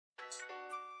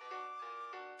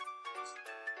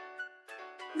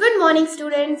Good morning,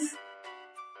 students.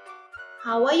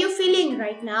 How are you feeling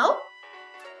right now?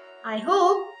 I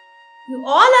hope you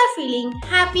all are feeling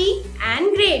happy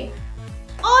and great.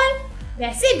 और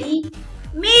वैसे भी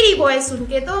मेरी voice सुन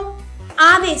के तो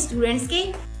आधे स्टूडेंट्स के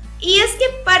ईयर्स के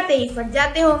पर्दे ही फट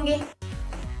जाते होंगे।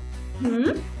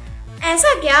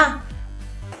 ऐसा क्या?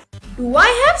 Do I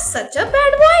have such a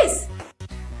bad voice?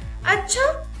 अच्छा,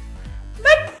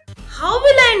 but how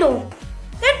will I know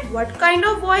that what kind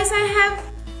of voice I have?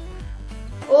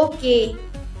 Okay,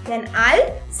 then I'll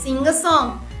sing a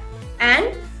song and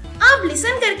आप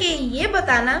लिसन करके ये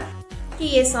बताना कि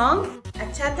ये सॉन्ग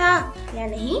अच्छा था या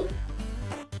नहीं।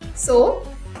 So,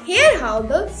 here how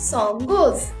the song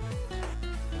goes.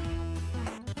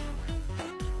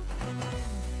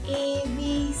 A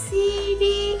B C D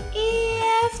E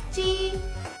F G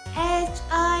H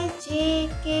I J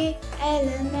K L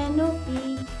M N O P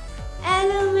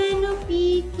L M N O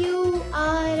P Q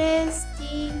R S T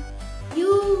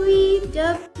U V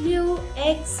W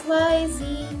X Y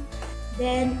Z.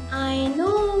 Then I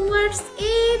know what's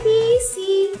A B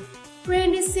C.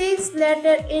 26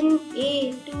 letter in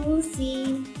A to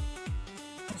C.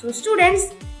 So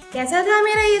students, कैसा था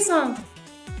मेरा ये song?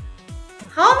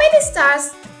 How many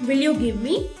stars will you give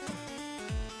me?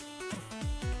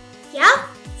 क्या?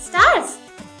 Stars?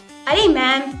 अरे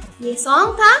ma'am, ये song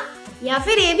था या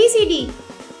फिर ABCD?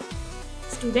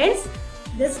 Students,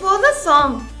 this was a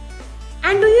song.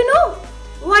 And do you know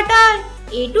what are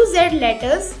A to Z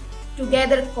letters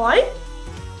together called?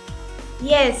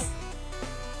 Yes.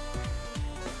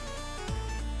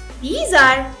 These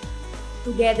are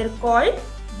together called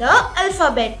the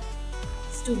alphabet.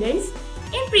 Students,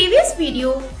 in previous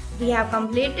video, we have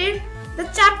completed the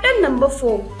chapter number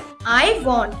 4, I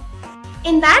Want.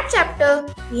 In that chapter,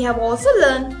 we have also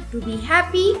learned to be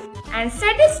happy and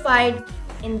satisfied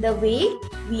in the way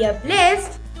we are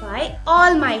blessed by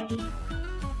Almighty.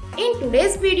 In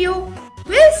today's video,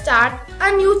 we'll start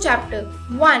a new chapter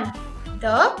 1,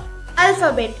 the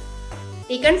alphabet,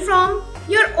 taken from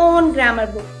your own grammar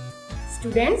book.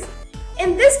 Students,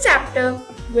 in this chapter,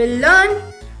 we'll learn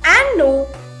and know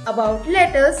about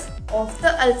letters of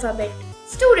the alphabet.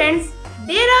 Students,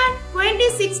 there are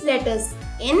 26 letters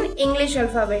in English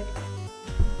alphabet.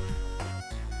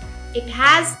 It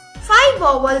has 5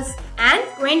 vowels and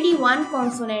 21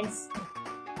 consonants.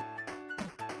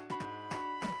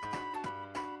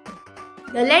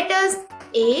 The letters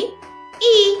A,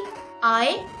 E,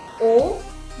 I, O,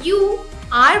 U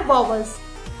are vowels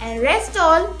and rest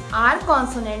all are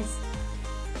consonants.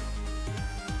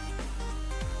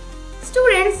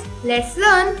 Students, let's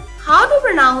learn how to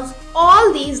pronounce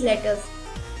all these letters.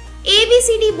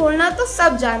 ABCD बोलना तो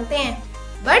सब जानते हैं,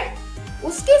 but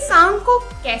उसके sound को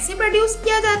कैसे produce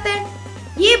किया जाता है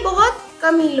ये बहुत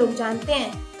कम ही लोग जानते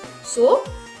हैं. So,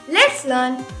 let's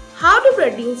learn how to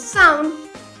produce sound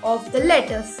of the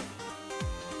letters.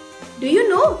 Do you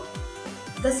know?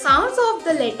 The sounds of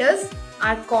the letters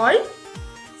are called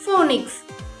phonics.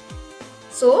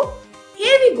 So,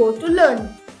 here we go to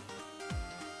learn.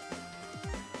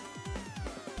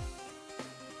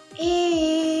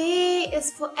 A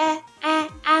is for apple,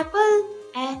 apple,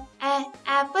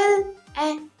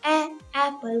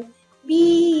 apple.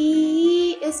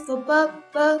 B is for ball,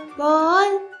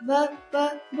 ball,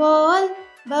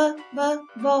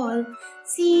 ball.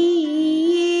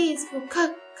 C is for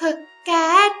cat,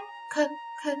 cat.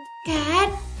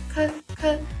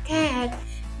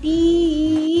 D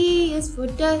is for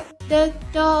dog,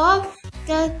 dog.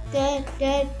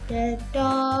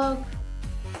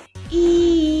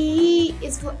 E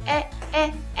is for egg,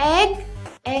 egg.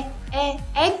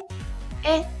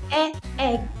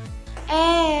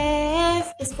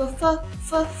 F is for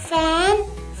fan,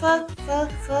 fan.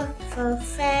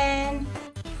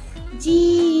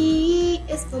 G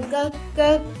is for girl,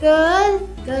 girl.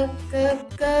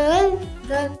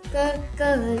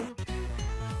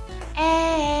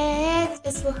 H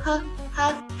is for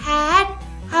hat, hat.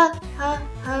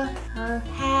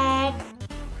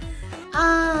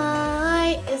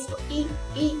 I is for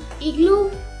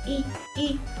igloo,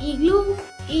 igloo.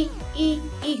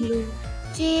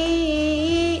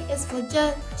 J is for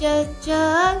jug.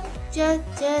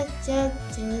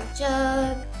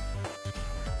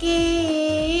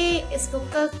 K is for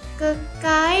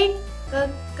kite,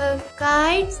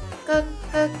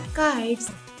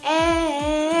 kites.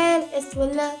 L is for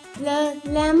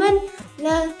lemon,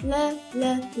 lemon.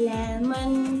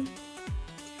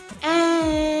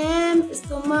 M is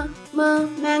for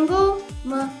mango,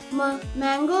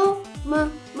 mango.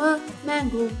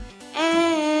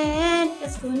 N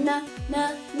is for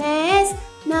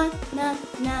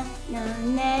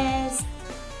nest.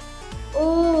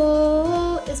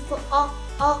 O is for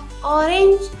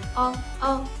orange,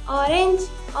 orange,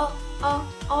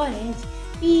 orange.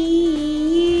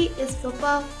 P is for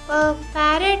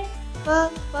parrot,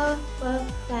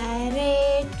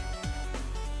 parrot.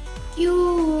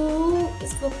 Q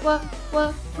is for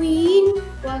queen,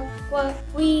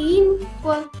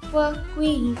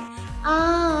 queen.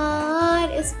 R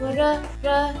is for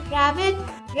rabbit,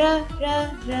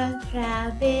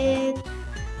 rabbit.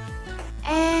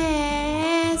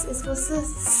 S is for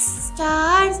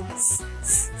stars,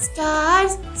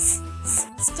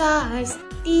 stars.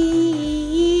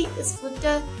 T is for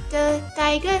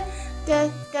tiger,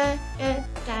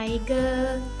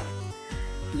 tiger.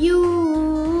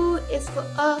 U is for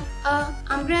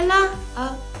umbrella,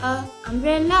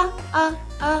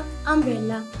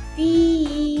 umbrella.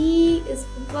 V is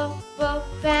for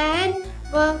fan,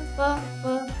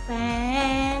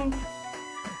 fan.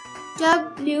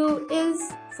 W is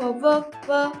for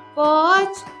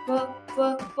watch,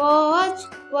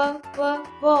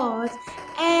 watch.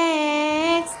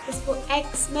 X is for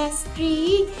Xmas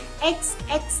tree,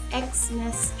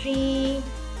 Xmas tree.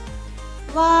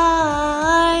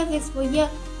 Y is for yak,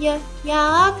 yak.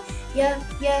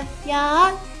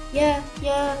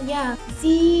 Z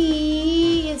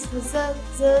is for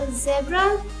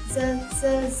zebra,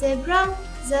 zebra.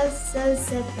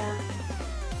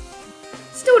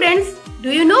 Students, do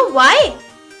you know why?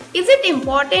 Is it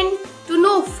important to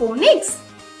know phonics?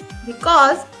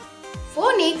 Because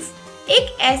phonics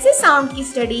एक ऐसे sound की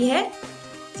study है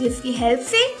जिसकी help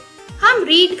से हम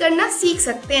read करना सीख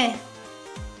सकते हैं।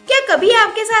 क्या कभी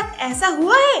आपके साथ ऐसा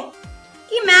हुआ है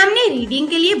कि मैम ने रीडिंग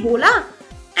के लिए बोला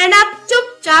एंड आप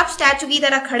चुपचाप स्टैचू की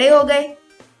तरह खड़े हो गए?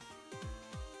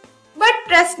 But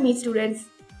trust me students,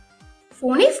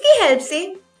 phoenix की हेल्प से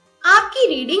आपकी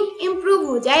रीडिंग इंप्रूव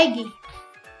हो जाएगी।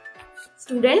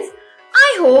 Students, I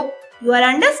hope you are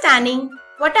understanding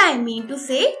what I mean to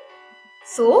say.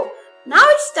 So, now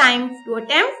it's time to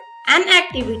attempt an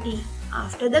activity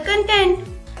after the content.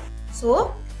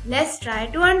 So, let's try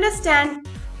to understand.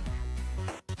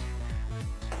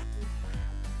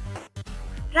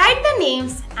 Write the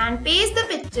names and paste the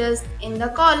pictures in the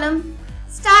column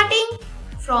starting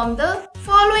from the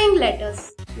following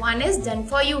letters. One is done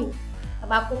for you.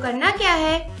 अब आपको करना क्या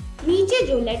है? नीचे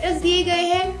जो letters दिए गए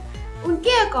हैं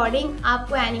उनके अकॉर्डिंग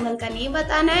आपको एनिमल का नेम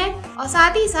बताना है और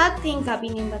साथ ही साथ थिंग का भी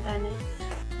नेम बताना है।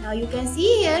 Now you can see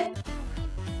here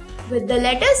with the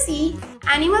letter C,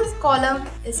 animals column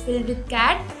is filled with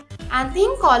cat and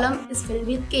thing column is filled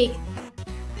with cake.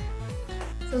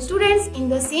 So students, in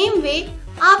the same way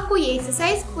आपको ये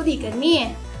एक्सरसाइज खुद ही करनी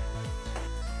है।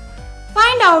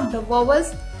 Find out the vowels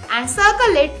and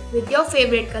circle it with your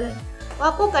favorite color. तो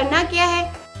आपको करना क्या है?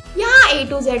 यहाँ A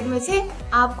to Z में से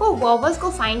आपको vowels को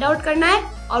find out करना है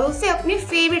और उसे अपने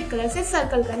favorite कलर से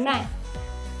सर्कल करना है।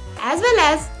 As well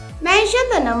as mention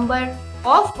the number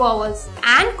of vowels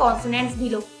and consonants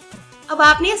below. अब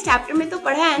आपने इस चैप्टर में तो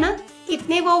पढ़ा है ना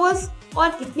कितने vowels और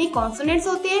कितने consonants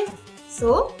होते हैं?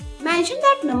 So mention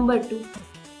that number too.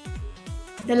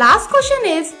 The last question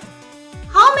is,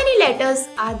 how many letters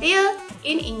are there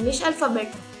in English alphabet?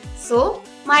 So,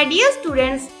 my dear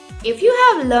students, if you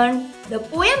have learned the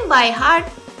poem by heart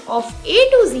of A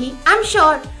to Z, I'm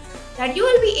sure that you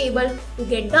will be able to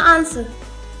get the answer.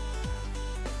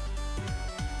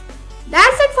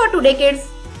 That's it for today, kids.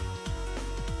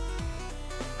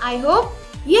 I hope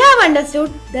you have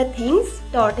understood the things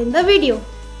taught in the video.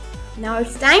 Now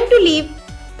it's time to leave.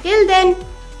 Till then,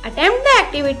 attempt the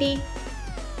activity.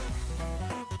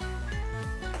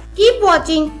 Keep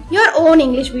watching your own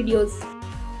English videos.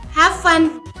 Have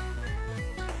fun.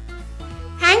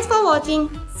 Thanks for watching.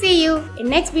 See you in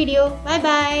next video. Bye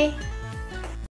bye.